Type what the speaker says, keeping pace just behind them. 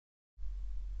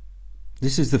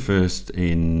This is the first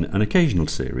in an occasional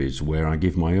series where I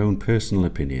give my own personal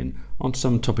opinion on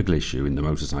some topical issue in the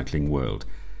motorcycling world.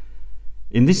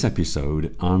 In this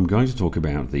episode, I'm going to talk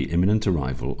about the imminent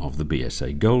arrival of the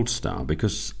BSA Gold Star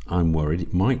because I'm worried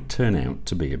it might turn out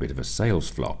to be a bit of a sales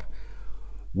flop.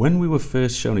 When we were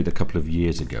first shown it a couple of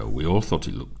years ago, we all thought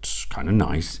it looked kind of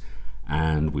nice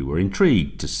and we were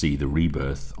intrigued to see the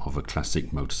rebirth of a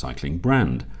classic motorcycling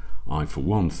brand. I, for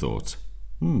one, thought,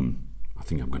 I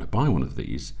think I'm going to buy one of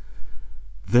these.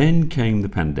 Then came the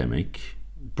pandemic,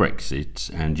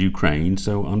 Brexit and Ukraine,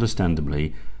 so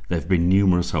understandably there have been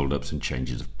numerous hold-ups and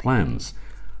changes of plans.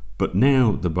 But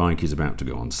now the bike is about to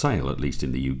go on sale, at least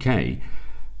in the UK.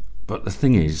 But the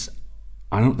thing is,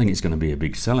 I don't think it's going to be a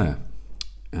big seller.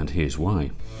 And here's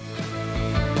why.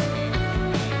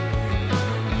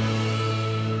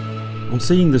 On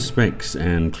seeing the specs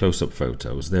and close-up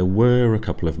photos, there were a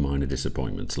couple of minor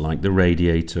disappointments, like the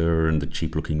radiator and the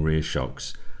cheap-looking rear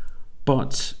shocks.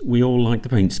 But we all liked the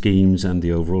paint schemes and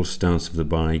the overall stance of the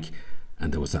bike,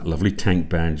 and there was that lovely tank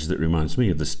badge that reminds me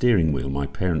of the steering wheel my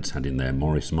parents had in their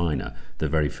Morris Minor, the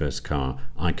very first car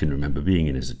I can remember being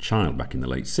in as a child back in the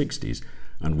late 60s,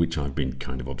 and which I've been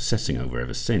kind of obsessing over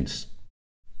ever since.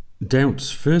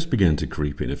 Doubts first began to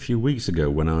creep in a few weeks ago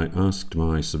when I asked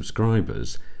my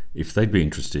subscribers if they'd be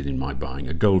interested in my buying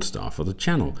a Gold Star for the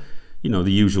channel. You know,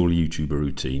 the usual YouTuber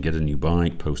routine: get a new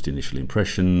bike, post initial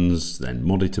impressions, then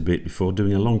mod it a bit before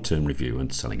doing a long-term review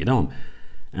and selling it on.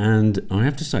 And I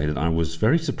have to say that I was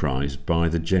very surprised by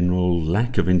the general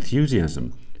lack of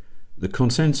enthusiasm. The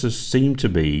consensus seemed to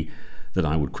be that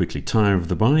I would quickly tire of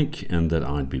the bike and that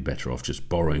I'd be better off just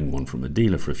borrowing one from a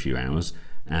dealer for a few hours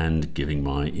and giving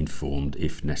my informed,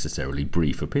 if necessarily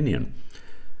brief, opinion.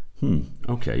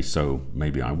 Okay, so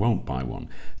maybe I won't buy one.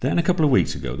 Then a couple of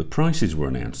weeks ago, the prices were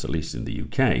announced, at least in the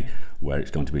UK, where it's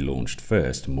going to be launched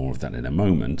first. More of that in a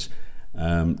moment.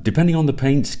 Depending on the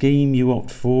paint scheme you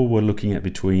opt for, we're looking at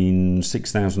between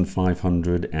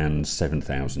 £6,500 and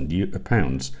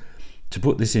 £7,000. To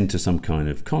put this into some kind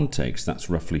of context,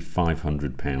 that's roughly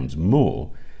 £500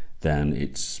 more than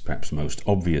its perhaps most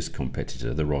obvious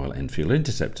competitor, the Royal Enfield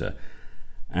Interceptor,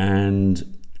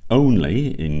 and only,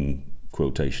 in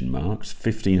quotation marks,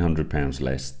 £1,500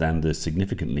 less than the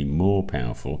significantly more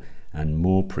powerful and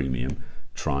more premium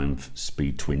Triumph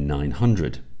Speed Twin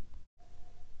 900.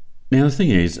 Now the thing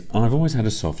is, I've always had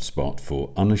a soft spot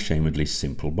for unashamedly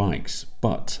simple bikes,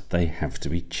 but they have to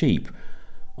be cheap.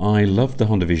 I loved the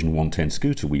Honda Vision 110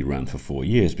 scooter we ran for 4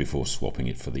 years before swapping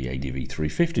it for the ADV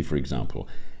 350, for example.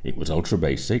 It was ultra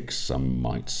basic, some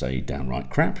might say downright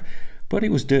crap, but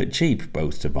it was dirt cheap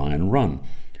both to buy and run.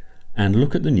 And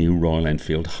look at the new Royal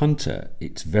Enfield Hunter.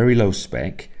 It's very low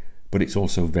spec, but it's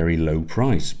also very low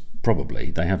price.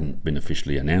 Probably. They haven't been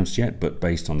officially announced yet, but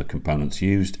based on the components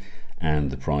used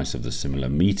and the price of the similar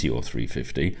Meteor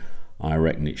 350, I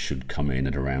reckon it should come in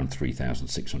at around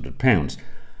 £3,600.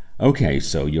 Okay,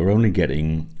 so you're only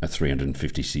getting a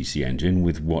 350cc engine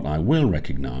with what I will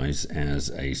recognise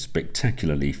as a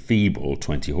spectacularly feeble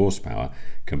 20 horsepower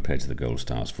compared to the Gold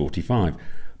Star's 45.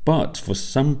 But for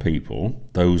some people,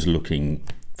 those looking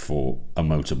for a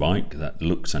motorbike that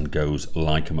looks and goes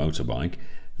like a motorbike,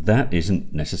 that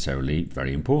isn't necessarily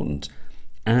very important.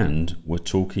 And we're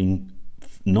talking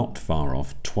not far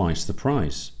off twice the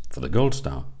price for the Gold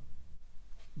Star.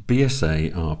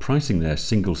 BSA are pricing their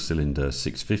single-cylinder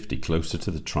 650 closer to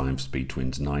the Triumph Speed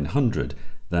Twins 900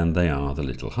 than they are the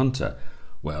little Hunter.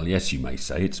 Well, yes, you may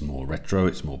say it's more retro,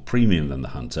 it's more premium than the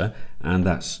Hunter, and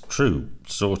that's true,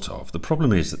 sort of. The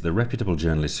problem is that the reputable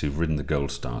journalists who've ridden the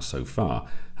Gold Star so far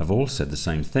have all said the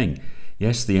same thing.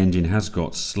 Yes, the engine has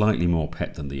got slightly more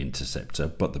pep than the Interceptor,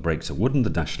 but the brakes are wooden, the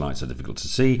dash lights are difficult to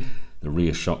see, the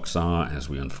rear shocks are, as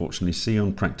we unfortunately see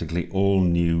on practically all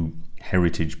new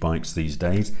heritage bikes these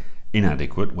days,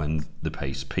 inadequate when the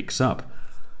pace picks up.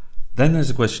 Then there's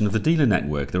a question of the dealer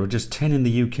network. There are just 10 in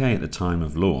the UK at the time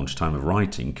of launch, time of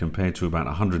writing, compared to about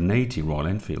 180 Royal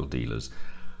Enfield dealers.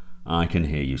 I can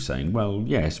hear you saying, well,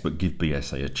 yes, but give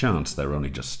BSA a chance, they're only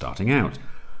just starting out.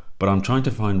 But I'm trying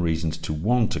to find reasons to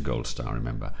want a Gold Star,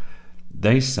 remember.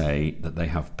 They say that they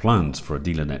have plans for a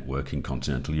dealer network in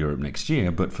continental Europe next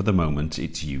year, but for the moment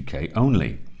it's UK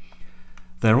only.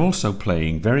 They're also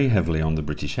playing very heavily on the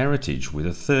British heritage, with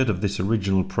a third of this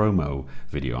original promo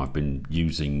video I've been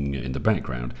using in the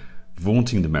background,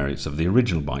 vaunting the merits of the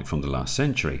original bike from the last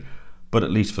century. But at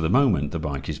least for the moment, the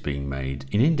bike is being made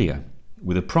in India,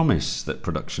 with a promise that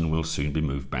production will soon be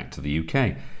moved back to the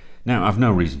UK. Now, I've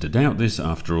no reason to doubt this.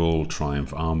 After all,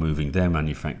 Triumph are moving their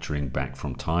manufacturing back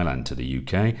from Thailand to the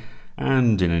UK,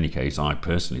 and in any case, I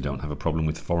personally don't have a problem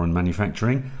with foreign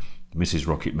manufacturing. Mrs.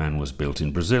 RocketMan was built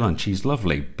in Brazil and she's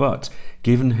lovely, but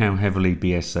given how heavily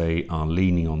BSA are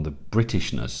leaning on the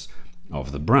Britishness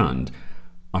of the brand,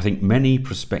 I think many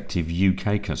prospective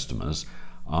UK customers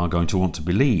are going to want to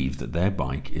believe that their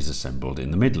bike is assembled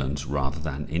in the Midlands rather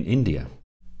than in India.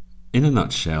 In a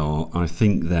nutshell, I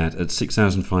think that at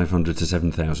 £6,500 to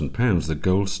 £7,000 the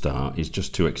Gold Star is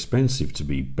just too expensive to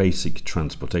be basic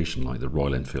transportation like the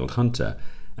Royal Enfield Hunter,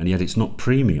 and yet it's not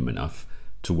premium enough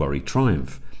to worry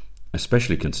Triumph,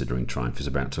 especially considering Triumph is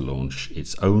about to launch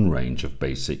its own range of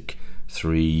basic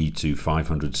 3 to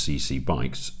 500cc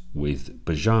bikes with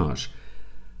Bajaj.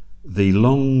 The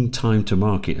long time to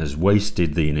market has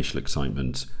wasted the initial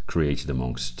excitement created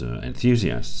amongst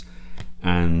enthusiasts,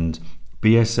 and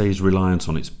BSA's reliance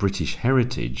on its British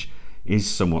heritage is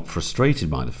somewhat frustrated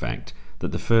by the fact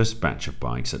that the first batch of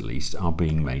bikes, at least, are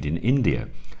being made in India.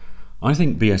 I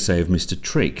think BSA have missed a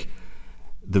trick.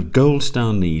 The Gold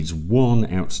Star needs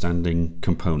one outstanding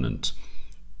component,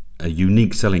 a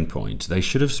unique selling point. They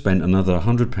should have spent another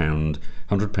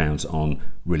 £100 on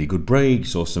really good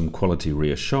brakes or some quality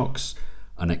rear shocks,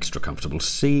 an extra comfortable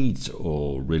seat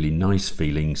or really nice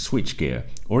feeling switchgear,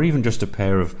 or even just a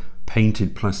pair of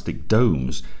painted plastic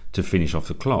domes to finish off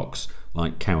the clocks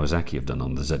like Kawasaki have done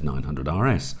on the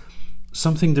Z900 RS.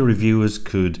 Something the reviewers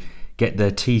could get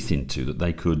their teeth into, that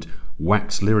they could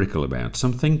wax lyrical about,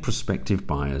 something prospective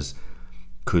buyers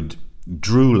could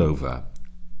drool over.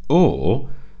 Or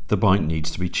the bike needs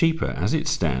to be cheaper. As it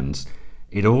stands,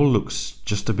 it all looks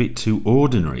just a bit too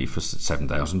ordinary for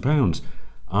 £7,000.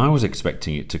 I was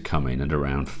expecting it to come in at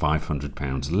around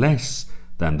 £500 less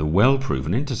than the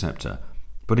well-proven Interceptor,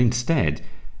 but instead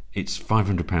it's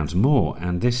 £500 more,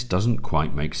 and this doesn't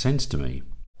quite make sense to me.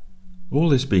 All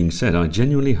this being said, I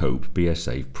genuinely hope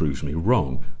BSA proves me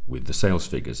wrong with the sales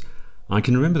figures. I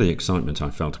can remember the excitement I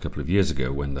felt a couple of years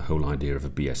ago when the whole idea of a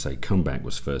BSA comeback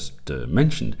was first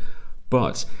mentioned,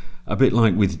 but a bit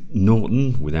like with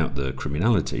Norton without the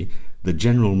criminality, the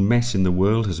general mess in the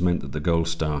world has meant that the Gold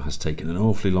Star has taken an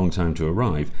awfully long time to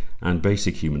arrive, and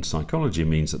basic human psychology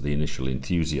means that the initial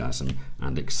enthusiasm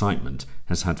and excitement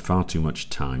has had far too much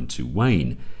time to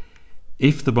wane.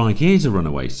 If the bike is a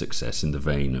runaway success in the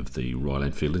vein of the Royal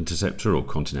Enfield Interceptor or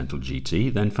Continental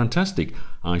GT, then fantastic.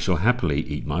 I shall happily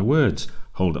eat my words,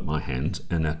 hold up my hand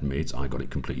and admit I got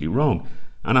it completely wrong,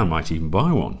 and I might even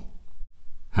buy one.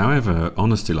 However,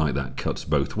 honesty like that cuts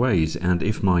both ways, and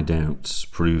if my doubts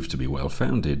prove to be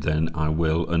well-founded, then I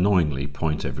will annoyingly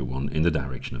point everyone in the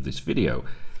direction of this video.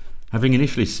 Having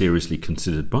initially seriously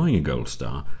considered buying a Gold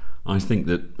Star, I think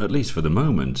that, at least for the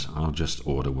moment, I'll just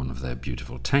order one of their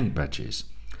beautiful tank badges.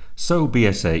 So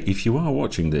BSA, if you are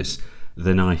watching this,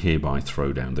 then I hereby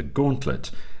throw down the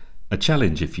gauntlet. A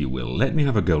challenge, if you will. Let me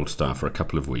have a Gold Star for a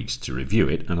couple of weeks to review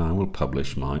it, and I will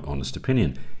publish my honest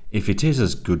opinion. If it is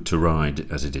as good to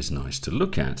ride as it is nice to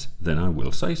look at, then I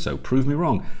will say so. Prove me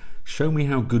wrong. Show me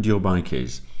how good your bike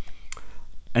is.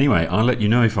 Anyway, I'll let you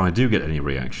know if I do get any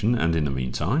reaction, and in the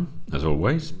meantime, as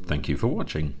always, thank you for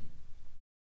watching.